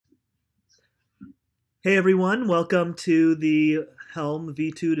Hey everyone, welcome to the Helm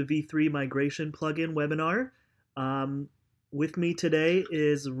v.2 to v.3 migration plugin webinar. Um, with me today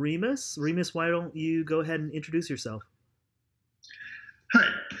is Remus. Remus, why don't you go ahead and introduce yourself? Hi,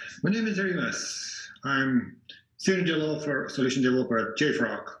 my name is Remus. I'm senior developer, solution developer at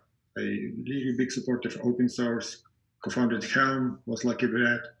JFrog. I really big supporter of open source, co-founded Helm, was lucky with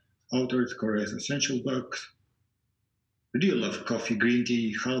that, authored Korea's essential books. I do love coffee, green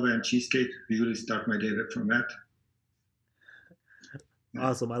tea, halwa, and cheesecake. Usually start my day from that.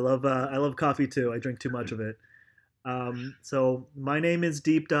 Awesome. I love coffee too. I drink too much of it. So my name is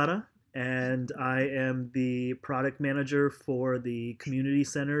Deep Data, and I am the product manager for the community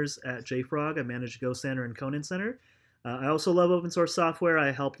centers at JFrog. I manage Go Center and Conan Center. I also love open source software.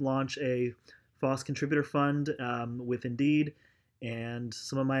 I helped launch a FOSS contributor fund with Indeed. And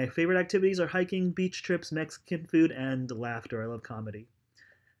some of my favorite activities are hiking, beach trips, Mexican food, and laughter. I love comedy.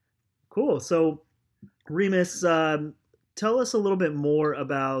 Cool. So, Remus, tell us a little bit more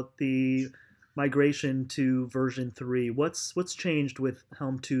about the migration to version 3. What's changed with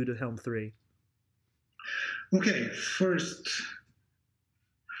Helm 2 to Helm 3? Okay, first,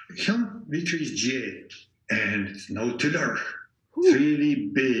 Helm v.3 is GA, and it's no tiller. It's really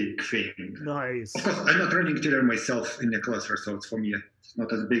big thing. Nice. Of course, I'm not running tiller myself in the cluster, so it's for me, it's not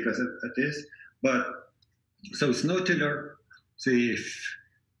as big as it is. But so it's no tiller. So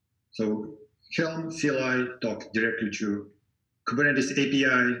Helm CLI talks directly to Kubernetes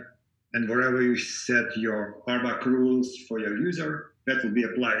API, and wherever you set your RBAC rules for your user, that will be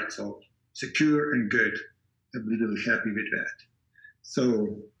applied. So secure and good. I'm really happy with that.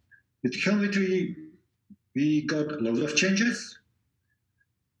 So with Helm v3, we got lots of changes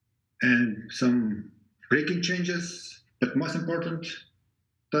and some breaking changes, but most important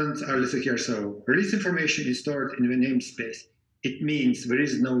ones are listed here. So release information is stored in the namespace. It means there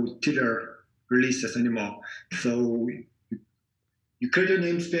is no tiller releases anymore. So you create a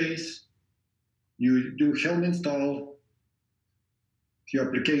namespace, you do Helm install, your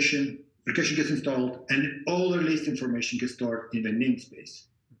application gets installed, and all the release information gets stored in the namespace.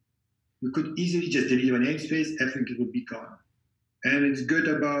 You could easily just delete a namespace, everything will be gone. And it's good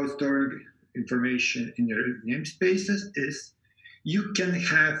about storing information in your namespaces is you can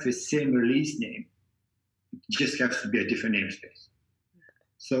have the same release name. It just has to be a different namespace.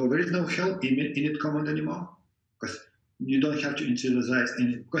 So there is no help init command anymore because you don't have to initialize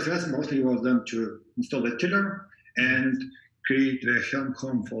any, because that's mostly was done to install the tiller and create the Helm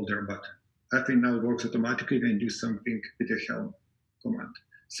home folder. But I think now it works automatically and do something with the Helm command.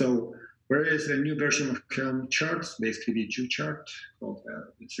 So whereas a new version of Helm charts, basically v2 chart, called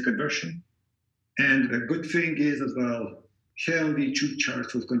the second version. And the good thing is as well, Helm v2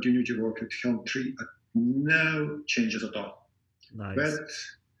 charts will continue to work with Helm 3 at no changes at all. Nice. But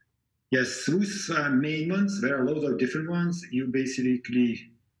yes, those main ones, there are loads of different ones. You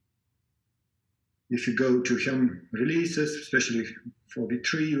basically, if you go to Helm releases, especially for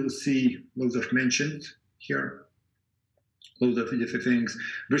v3, you'll see loads of mentions here. Loads of different things.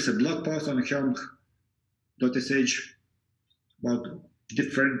 There's a blog post on helm.sh about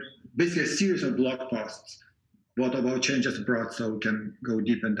different, basically a series of blog posts. What about changes brought, so we can go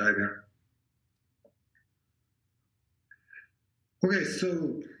deep and dive there. Okay,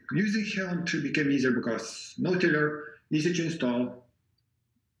 so using Helm 2 became easier because no tiller, easy to install,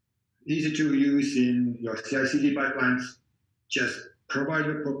 easy to use in your CI/CD pipelines. Just provide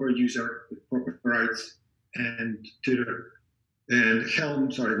your proper user with proper rights and tiller. And Helm,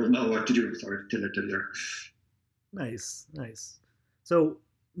 will know what to do. Tiller. Nice. So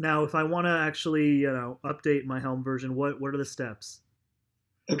now, if I want to actually, update my Helm version, what are the steps?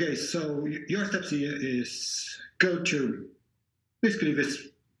 Okay, so your steps here is go to basically this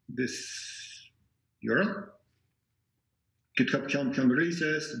URL, GitHub Helm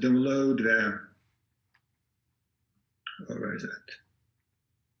releases, download where is that?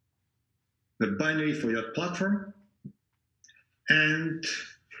 The binary for your platform. And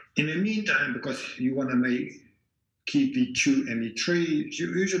in the meantime, because you want to keep v2 and v3,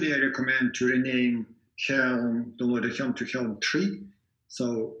 usually I recommend to rename Helm, download the Helm to Helm 3.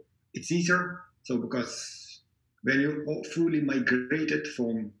 So it's easier. So because when you fully migrated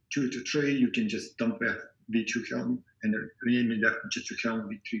from 2 to 3, you can just dump a v2 Helm and rename it just to Helm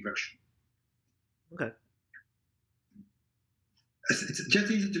v3 version. Okay. It's just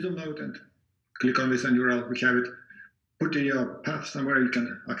easy to download and click on this URL. We have it. Put in your path somewhere you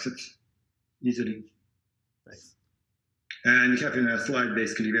can access easily. Nice. And you have in a slide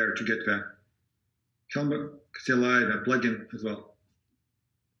basically there to get the Helm CLI, the plugin as well.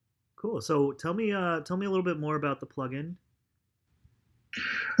 Cool. So tell me a little bit more about the plugin.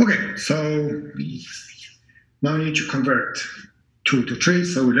 Okay, so now we need to convert 2 to 3.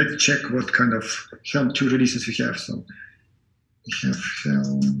 So let's check what kind of Helm 2 releases we have. So we have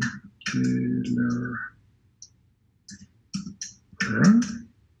Helm Taylor run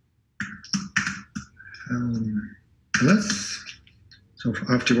Helm ls. So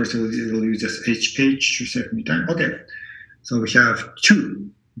afterwards we'll use this HH to save me time. Okay, so we have 2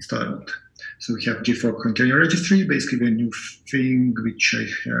 installed. So we have JFrog container registry, basically a new thing which I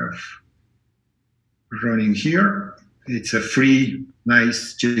have running here. It's a free,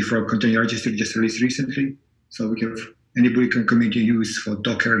 nice JFrog container registry just released recently. So we have anybody can come in to use for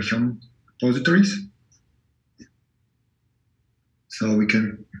Docker and Helm repositories. So we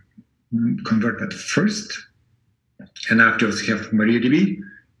can convert that first. And afterwards we have MariaDB,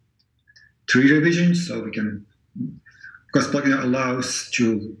 3 revisions. So we can, because plugin allows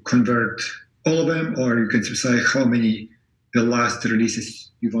to convert all of them, or you can specify how many the last releases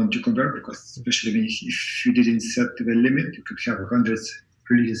you want to convert, because especially if you didn't set the limit, you could have hundreds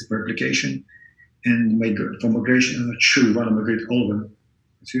releases per application. And for migration, I'm not sure you want to migrate all of them.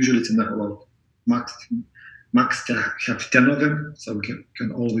 So usually it's enough about max to have 10 of them, so we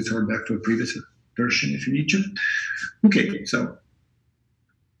can always roll back to a previous version if you need to. Okay, so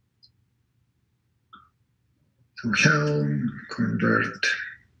Helm convert.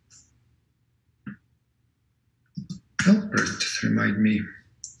 First, just remind me.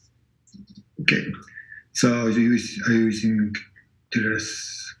 Okay, so I'm using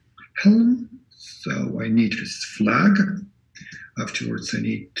Taylor's Helm. So I need this flag. Afterwards, I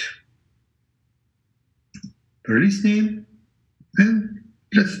need the release name. And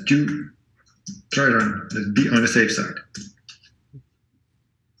let's try run. Let's be on the safe side.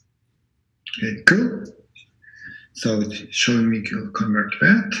 Okay, cool. So it's showing me convert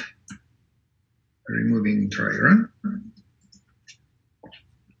that. Removing try run.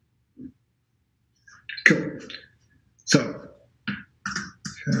 Cool. So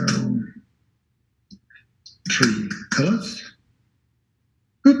 3 ls.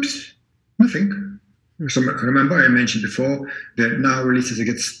 Oops, nothing. So remember I mentioned before that now releases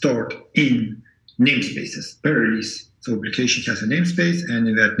get stored in namespaces per release. So application has a namespace, and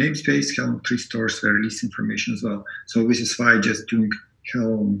in that namespace, Helm 3 stores the release information as well. So this is why just doing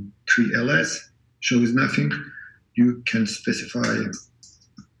Helm 3 ls shows nothing. You can specify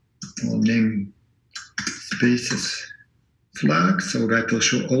all namespaces flag, so that will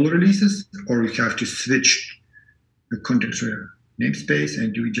show all releases, or you have to switch the context namespace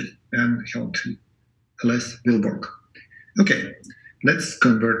and do just Helm 3 ls will work. Okay, let's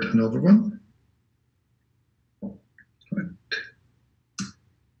convert another one.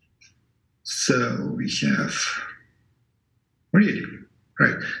 So we have MariaDB.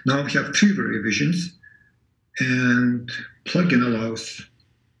 Right, now we have 3 revisions, and plugin allows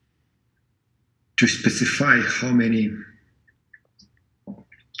to specify how many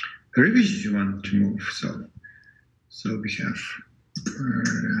revisions you want to move. So we have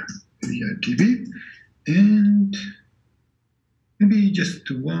MariaDB, and maybe just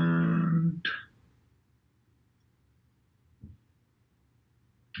want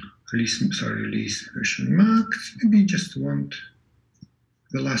release version max. Maybe just want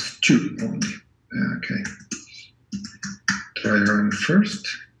the last 2 only. Okay. Try run first.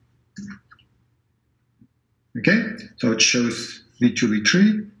 Okay, so it shows v.2,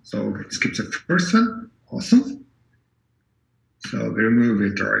 v.3. So it skips the first one. Awesome. So we remove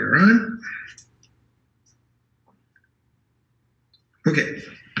it, try run. Okay.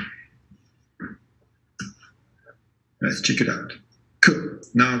 Let's check it out. Cool.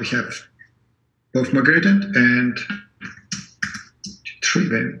 Now we have both migrated and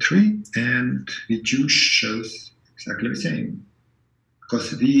 3 and v.2 shows exactly the same,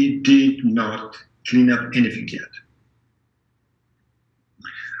 because we did not clean up anything yet.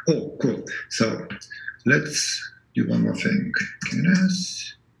 Oh, cool. So let's do one more thing.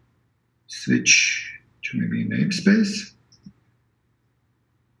 Let's switch to maybe namespace.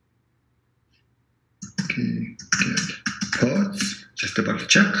 Okay, get pods, just about to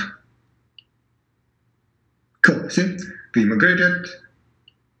check. Cool, see, we migrated.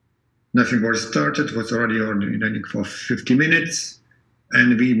 Nothing was started, was already running for 50 minutes,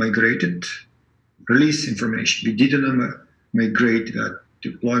 and we migrated release information. We didn't migrate that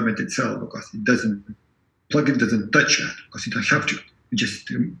deployment itself because plugin doesn't touch that because it doesn't have to. We're just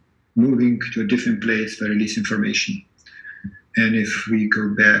moving to a different place for release information. And if we go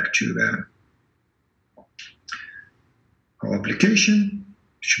back to our application,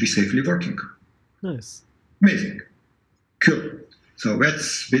 it should be safely working. Nice. Amazing. Cool. So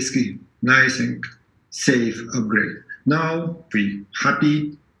that's basically nice and safe upgrade. Now we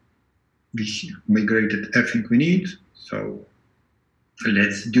happy. We migrated everything we need. So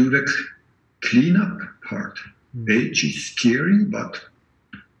let's do the cleanup part, which is scary, but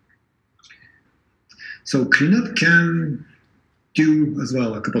so cleanup can do as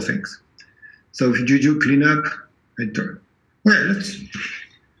well a couple of things. So if you do cleanup, let's do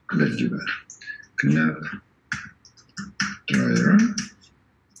that. Cleanup, try run.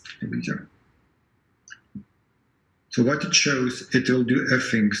 So what it shows, it will do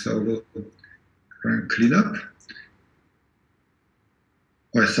everything. So we'll run cleanup.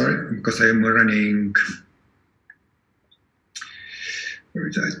 Oh, sorry, because I am running. Where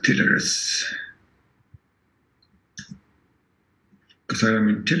is that? Tiller's. Because I am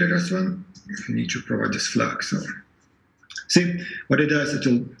in Tiller's one, you need to provide this flag. So see what it does. It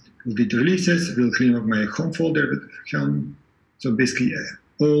will do the releases. It will clean up my home folder with Helm. So basically,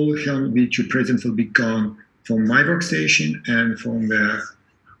 all Helm v.2 presence will be gone from my workstation and from the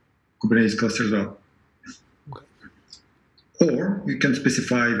Kubernetes cluster as well. Or you can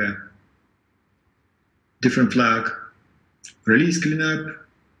specify the different flag, release cleanup,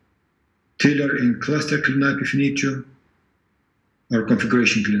 Tiller in cluster cleanup if you need to, or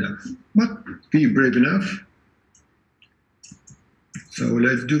configuration cleanup. But be brave enough. So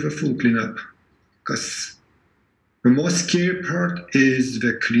let's do the full cleanup, because the most scary part is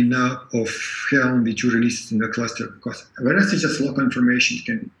the cleanup of Helm v.2 releases in the cluster, because whereas it's just local information, it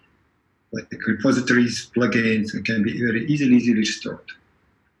can be like repositories, plugins, it can be very easily restored.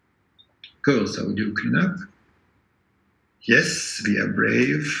 Cool, so we do cleanup. Yes, we are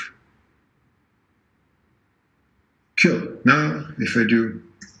brave. Cool, now if I do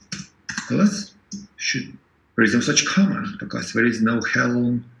ls, there is no such command, because there is no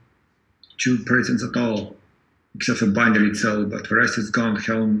Helm 2 presence at all, except for binary itself, but the rest is gone.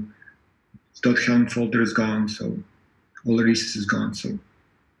 Helm folder is gone, so all the releases is gone. So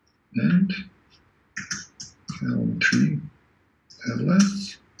and Helm 3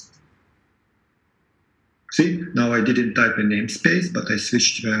 ls. See, now I didn't type a namespace, but I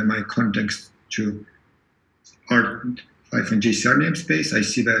switched my context to r-jcr namespace. I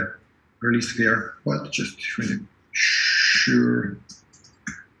see the release there, but just sure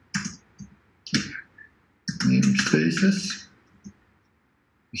namespaces.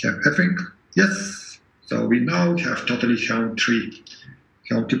 We have everything. Yes. So we now have totally Helm 3.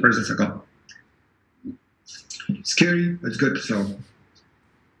 Helm 2 presence are gone. Scary, but it's good. So,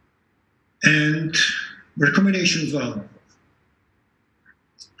 and recommendation as well.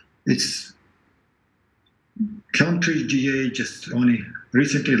 It's Helm 3 GA just only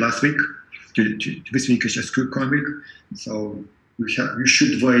recently last week. This week is just KubeCon week. So you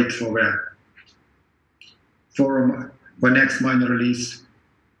should wait for the next minor release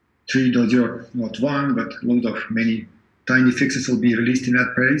 3.0, not 1, but loads of many tiny fixes will be released in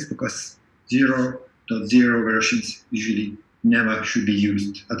that place, because 0.0 versions usually never should be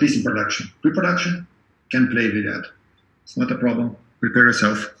used, at least in production. Pre-production can play with that. It's not a problem. Prepare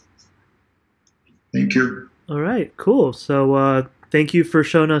yourself. Thank you. All right, cool. So thank you for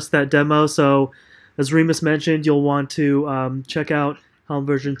showing us that demo. So as Remus mentioned, you'll want to check out Helm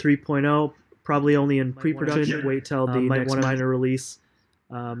version 3.0, probably only in pre-production. Yeah. Wait till the next minor release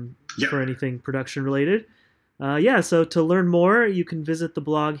for anything production related. So to learn more, you can visit the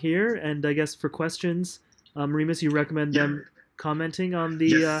blog here. And I guess for questions, Remus, you recommend them commenting on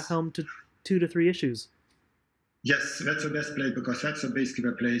the Helm 2 to 3 issues. Yes, that's the best place, because that's basically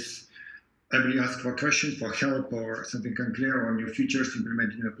the place everybody asks for questions, for help, or something unclear on your features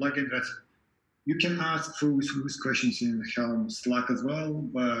implemented in a plugin. You can ask those questions in Helm Slack as well,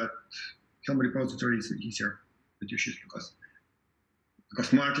 but Helm repository is easier with issues,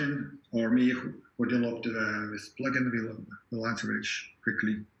 because Martin or me who developed this plugin will answer very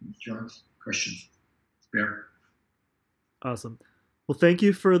quickly John's questions. Yeah. Awesome. Well, thank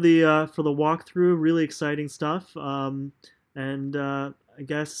you for the walkthrough. Really exciting stuff. And I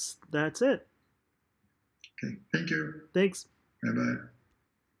guess that's it. Okay. Thank you. Thanks. Bye-bye.